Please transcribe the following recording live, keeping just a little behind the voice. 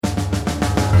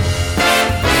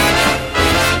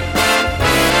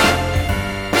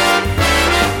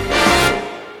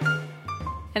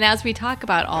And as we talk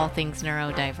about all things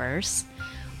neurodiverse,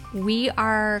 we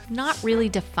are not really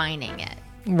defining it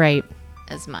Right.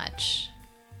 as much.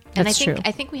 And That's true.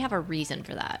 I think we have a reason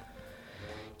for that.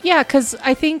 Yeah, because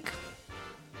I think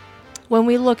when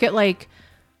we look at like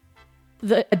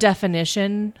the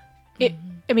definition,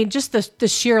 I mean, just the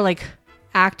sheer like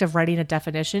act of writing a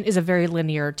definition is a very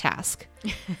linear task.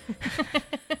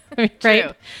 Right?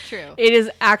 True. It is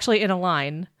actually in a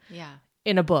line Yeah.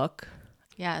 in a book.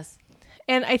 Yes.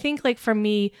 And I think like for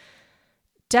me,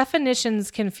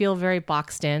 definitions can feel very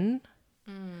boxed in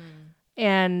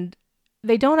and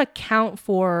they don't account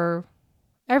for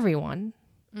everyone.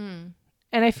 And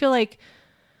I feel like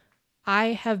I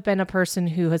have been a person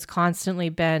who has constantly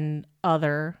been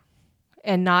other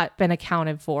and not been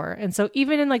accounted for. And so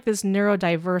even in like this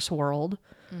neurodiverse world,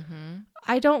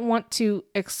 I don't want to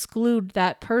exclude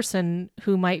that person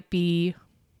who might be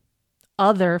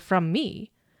other from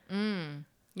me.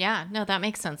 Yeah, no, that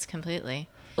makes sense completely.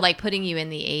 Like putting you in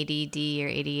the ADD or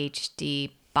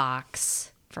ADHD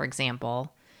box, for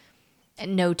example,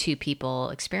 and no two people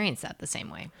experience that the same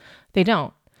way. They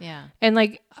don't. Yeah. And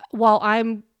like, while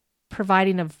I'm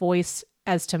providing a voice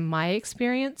as to my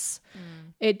experience,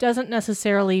 it doesn't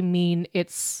necessarily mean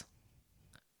it's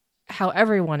how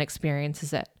everyone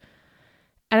experiences it.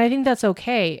 And I think that's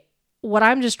okay. What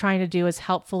I'm just trying to do is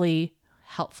hopefully,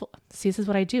 see, this is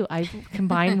what I do. I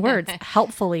combine words.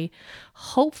 Hopefully,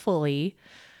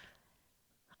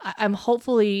 I'm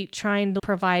hopefully trying to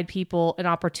provide people an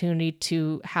opportunity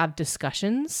to have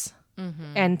discussions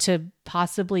and to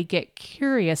possibly get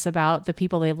curious about the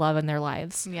people they love in their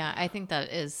lives. Yeah, I think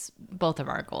that is both of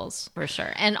our goals for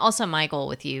sure. And also my goal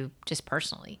with you just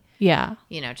personally, Yeah.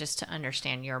 just to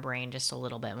understand your brain just a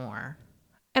little bit more.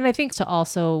 And I think to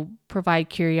also provide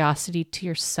curiosity to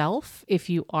yourself if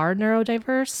you are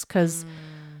neurodiverse, because,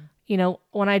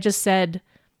 when I just said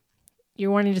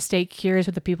you're wanting to stay curious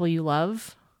with the people you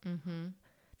love,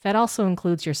 that also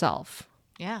includes yourself.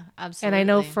 Yeah, absolutely. And I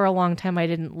know for a long time I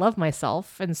didn't love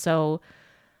myself. And so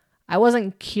I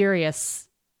wasn't curious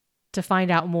to find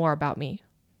out more about me.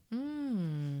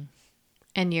 And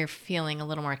you're feeling a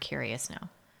little more curious now.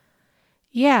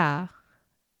 Yeah.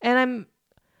 And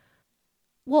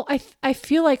I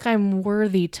feel like I'm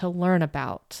worthy to learn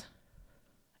about.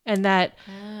 And that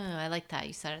Oh, I like that.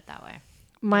 You said it that way.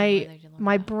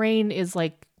 my brain is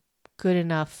like good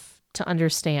enough to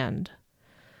understand.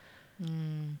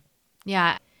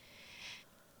 Yeah.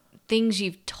 Things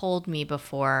you've told me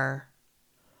before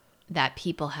that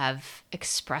people have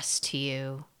expressed to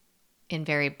you in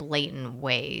very blatant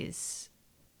ways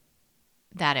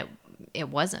that it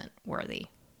wasn't worthy.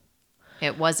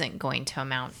 It wasn't going to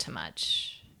amount to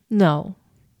much. No.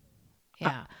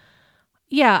 Yeah.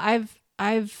 Yeah,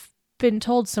 I've been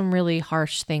told some really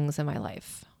harsh things in my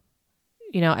life.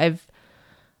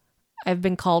 I've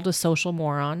been called a social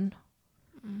moron.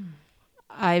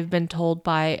 I've been told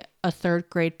by a third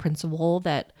grade principal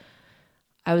that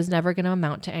I was never going to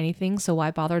amount to anything, so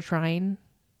why bother trying?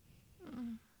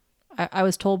 I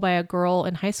was told by a girl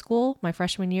in high school, my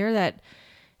freshman year, that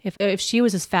if she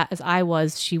was as fat as I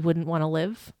was, she wouldn't want to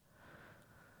live.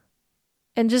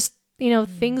 And just,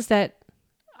 things that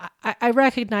I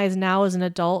recognize now as an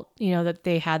adult, that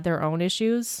they had their own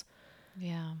issues.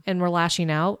 Yeah. And were lashing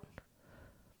out.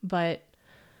 But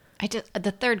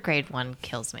the third grade one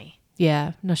kills me.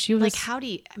 Yeah. No, she was like, how do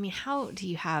you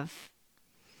have,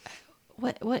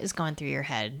 what is going through your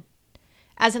head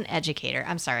as an educator?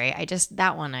 I'm sorry. I just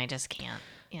can't.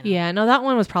 Yeah, no, that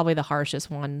one was probably the harshest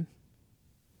one.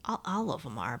 All of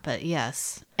them are, but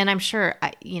yes. And I'm sure,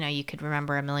 you could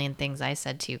remember a million things I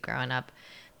said to you growing up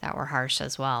that were harsh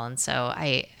as well. And so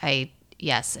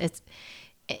yes, it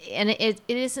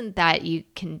isn't that you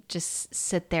can just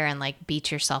sit there and like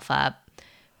beat yourself up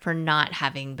for not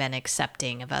having been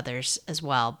accepting of others as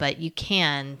well. But you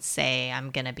can say,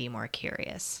 I'm going to be more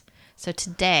curious. So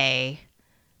today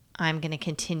I'm going to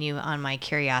continue on my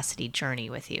curiosity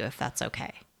journey with you, if that's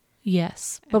okay.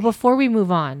 Yes. Okay. But before we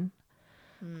move on,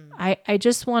 I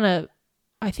just want to,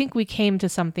 I think we came to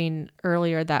something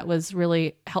earlier that was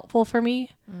really helpful for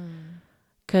me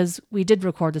because we did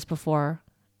record this before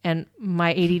and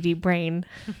my ADD brain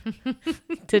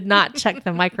did not check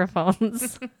the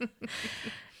microphones.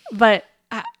 But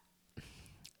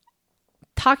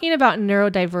talking about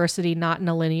neurodiversity, not in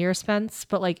a linear sense,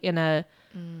 but like in a,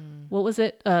 what was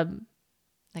it? Relational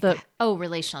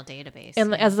database.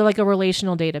 And as like a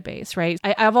relational database, right?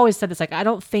 I've always said this, like, I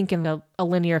don't think in a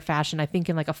linear fashion. I think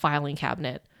in like a filing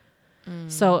cabinet.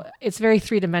 So it's very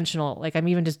three-dimensional. Like I'm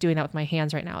even just doing that with my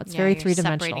hands right now. It's very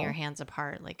three-dimensional. Separating your hands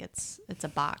apart. Like it's a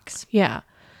box. Yeah.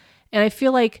 And I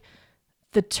feel like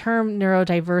the term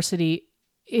neurodiversity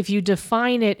if you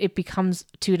define it, it becomes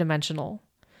two-dimensional.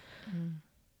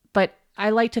 But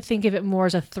I like to think of it more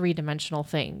as a three-dimensional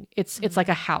thing. It's like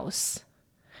a house.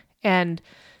 And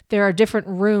there are different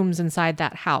rooms inside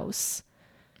that house.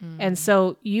 And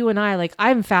so you and I, like,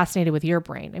 I'm fascinated with your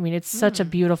brain. I mean, it's such a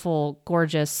beautiful,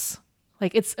 gorgeous,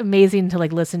 like, it's amazing to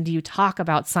like listen to you talk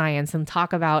about science and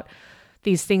talk about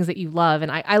these things that you love.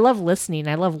 And I love listening.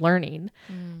 I love learning.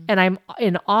 And I'm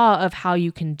in awe of how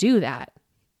you can do that.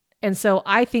 And so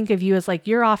I think of you as like,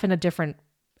 you're off in a different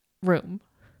room.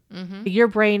 Your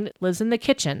brain lives in the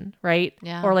kitchen, right?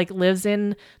 Yeah. Or like lives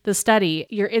in the study.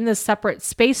 You're in this separate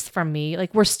space from me.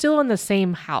 Like, we're still in the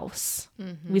same house.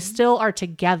 We still are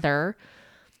together,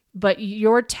 but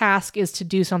your task is to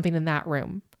do something in that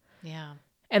room. Yeah.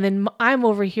 And then I'm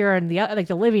over here in the like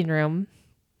the living room,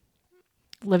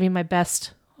 living my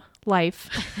best life.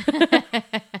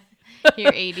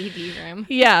 Your ADD room.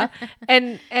 Yeah.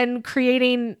 And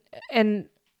creating, and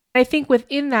I think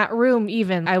within that room,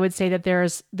 even, I would say that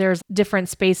there's different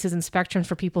spaces and spectrums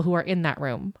for people who are in that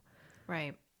room.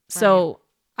 Right. So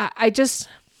I just...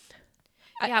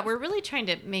 Yeah, we're really trying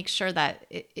to make sure that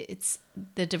it's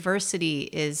the diversity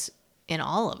is in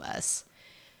all of us,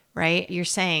 right? You're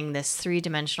saying this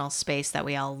three-dimensional space that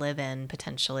we all live in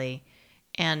potentially,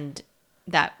 and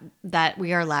that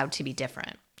we are allowed to be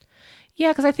different.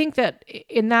 Yeah, because I think that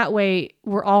in that way,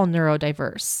 we're all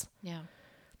neurodiverse. Yeah.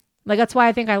 Like, that's why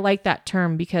I think I like that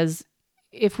term, because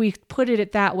if we put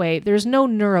it that way, there's no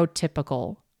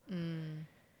neurotypical.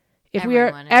 If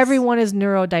everyone is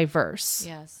neurodiverse.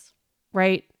 Yes.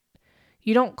 Right?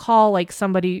 You don't call like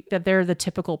somebody that they're the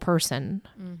typical person.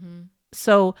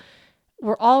 So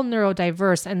we're all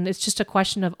neurodiverse, and it's just a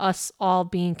question of us all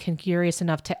being curious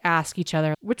enough to ask each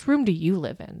other, which room do you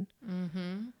live in?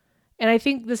 And I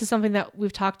think this is something that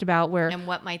we've talked about where... And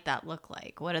what might that look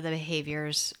like? What are the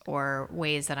behaviors or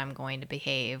ways that I'm going to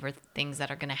behave or things that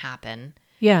are going to happen?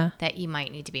 Yeah. That you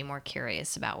might need to be more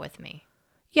curious about with me.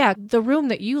 Yeah. The room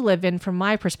that you live in, from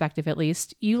my perspective at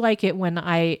least, you like it when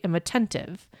I am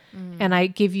attentive and I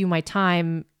give you my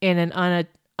time in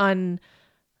an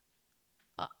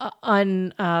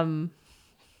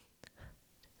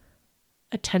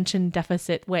attention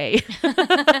deficit way.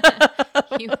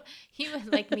 You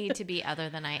would like me to be other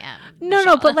than I am.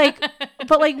 No, but like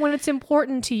when it's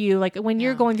important to you, like when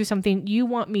you're going through something, you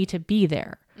want me to be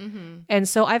there. And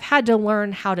so I've had to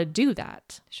learn how to do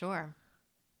that. Sure.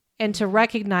 And to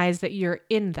recognize that you're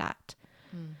in that.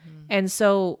 And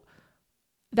so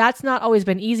that's not always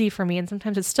been easy for me. And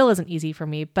sometimes it still isn't easy for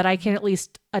me, but I can at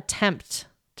least attempt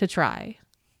to try.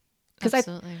 Because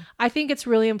I think it's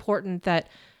really important that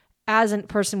as a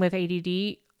person with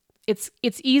ADD,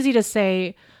 it's easy to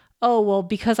say, oh, well,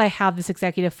 because I have this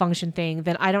executive function thing,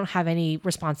 then I don't have any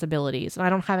responsibilities and I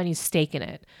don't have any stake in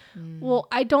it. Well,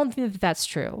 I don't think that that's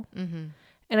true. And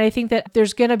I think that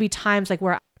there's going to be times like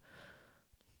where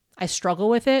I struggle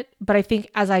with it, but I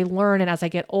think as I learn and as I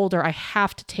get older, I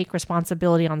have to take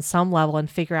responsibility on some level and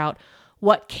figure out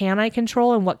what can I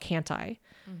control and what can't I?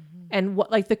 And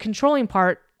what, like, the controlling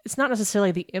part, it's not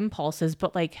necessarily the impulses,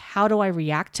 but like, how do I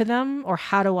react to them, or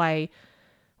how do I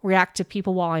react to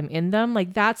people while I'm in them?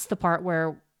 Like, that's the part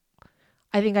where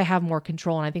I think I have more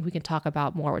control, and I think we can talk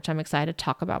about more, which I'm excited to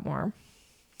talk about more.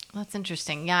 That's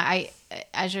interesting. Yeah.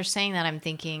 As you're saying that, I'm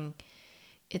thinking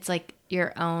it's like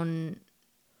your own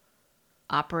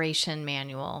operation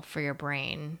manual for your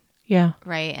brain. Yeah.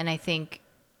 Right. And I think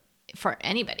for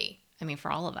anybody, I mean,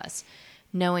 for all of us,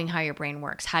 knowing how your brain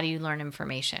works, how do you learn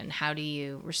information? How do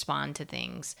you respond to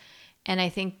things? And I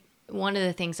think one of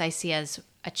the things I see as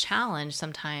a challenge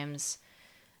sometimes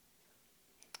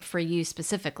for you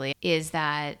specifically is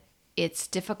that it's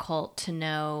difficult to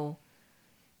know,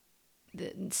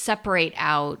 separate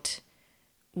out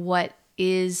what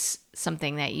is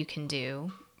something that you can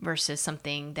do versus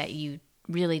something that you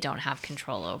really don't have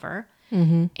control over.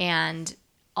 And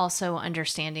also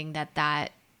understanding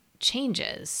that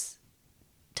changes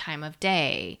time of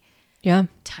day,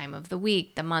 time of the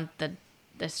week, the month,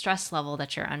 the stress level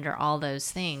that you're under, all those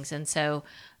things. And so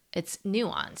it's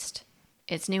nuanced.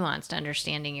 It's nuanced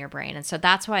understanding your brain. And so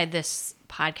that's why this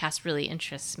podcast really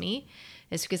interests me,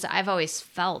 is because I've always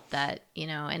felt that, you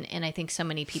know, and I think so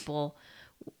many people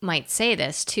might say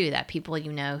this too, that people,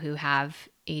 you know, who have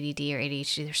ADD or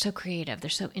ADHD, they're so creative, they're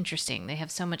so interesting, they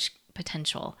have so much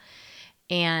potential.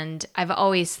 And I've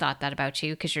always thought that about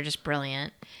you, because you're just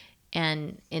brilliant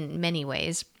and in many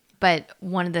ways. But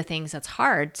one of the things that's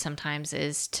hard sometimes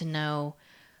is to know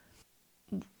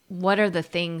what are the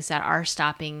things that are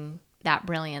stopping that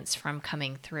brilliance from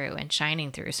coming through and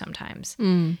shining through sometimes.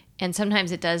 And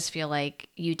sometimes it does feel like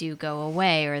you do go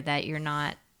away, or that you're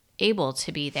not able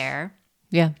to be there.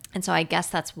 Yeah. And so I guess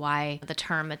that's why the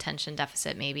term attention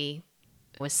deficit maybe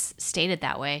was stated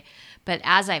that way. But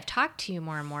as I've talked to you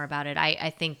more and more about it,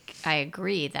 I think I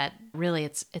agree that really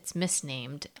it's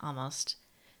misnamed almost,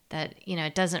 that,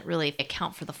 it doesn't really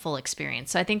account for the full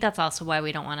experience. So I think that's also why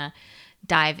we don't want to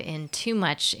dive in too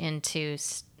much into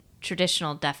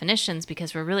traditional definitions,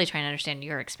 because we're really trying to understand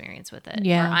your experience with it.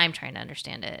 Yeah. Or I'm trying to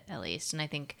understand it, at least. And I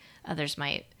think others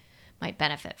might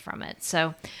benefit from it.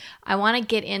 So I want to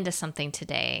get into something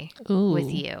today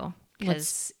with you,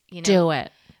 because, Do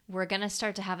it. we're going to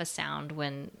start to have a sound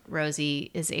when Rosie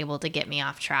is able to get me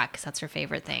off track, because that's her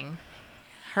favorite thing.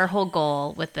 Her whole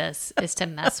goal with this is to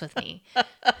mess with me.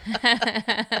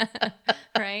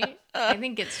 Right? I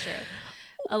think it's true.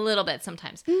 A little bit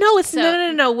sometimes. No, it's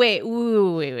no.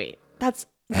 Wait. That's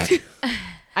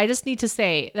I just need to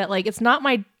say that, like, it's not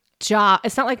my job.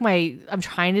 It's not like I'm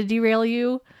trying to derail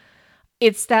you.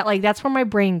 It's that, like, that's where my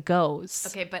brain goes.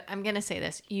 Okay, but I'm going to say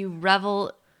this. You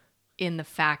revel in the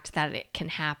fact that it can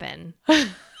happen.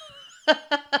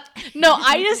 No,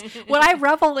 what I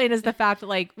revel in is the fact that,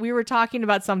 like, we were talking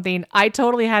about something. I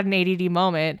totally had an ADD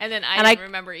moment. And then I didn't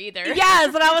remember either.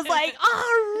 Yes, and I was like, all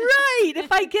right,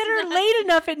 if I get her late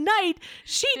enough at night,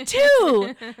 she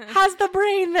too has the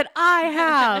brain that I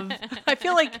have. I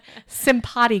feel like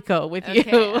simpatico with you.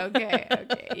 Okay.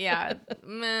 Yeah. I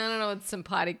don't know what's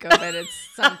simpatico, but it's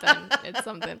something. It's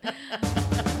something.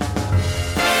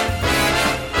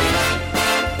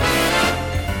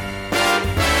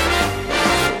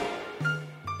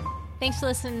 Thanks for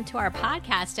listening to our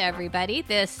podcast, everybody.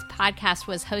 This podcast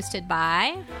was hosted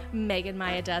by Megan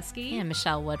Mayadusky and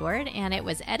Michelle Woodward, and it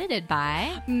was edited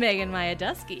by Megan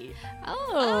Mayadusky.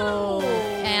 Oh.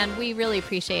 And we really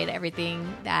appreciate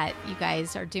everything that you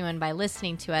guys are doing by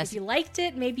listening to us. If you liked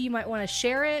it, maybe you might want to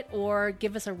share it or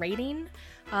give us a rating.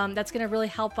 That's going to really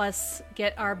help us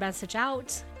get our message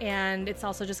out, and it's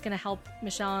also just going to help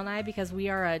Michelle and I, because we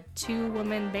are a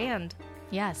 2-woman band.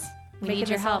 Yes. We making need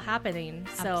your this all help happening.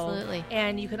 Absolutely.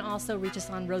 And you can also reach us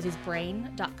on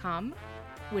rosiesbrain.com,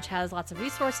 which has lots of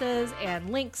resources and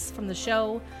links from the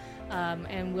show.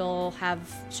 And we'll have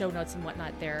show notes and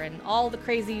whatnot there, and all the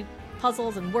crazy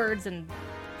puzzles and words and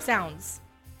sounds.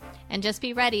 And just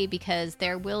be ready, because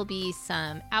there will be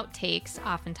some outtakes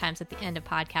oftentimes at the end of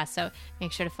podcasts. So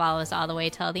make sure to follow us all the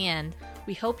way till the end.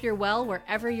 We hope you're well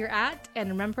wherever you're at. And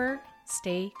remember,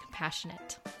 stay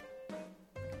compassionate.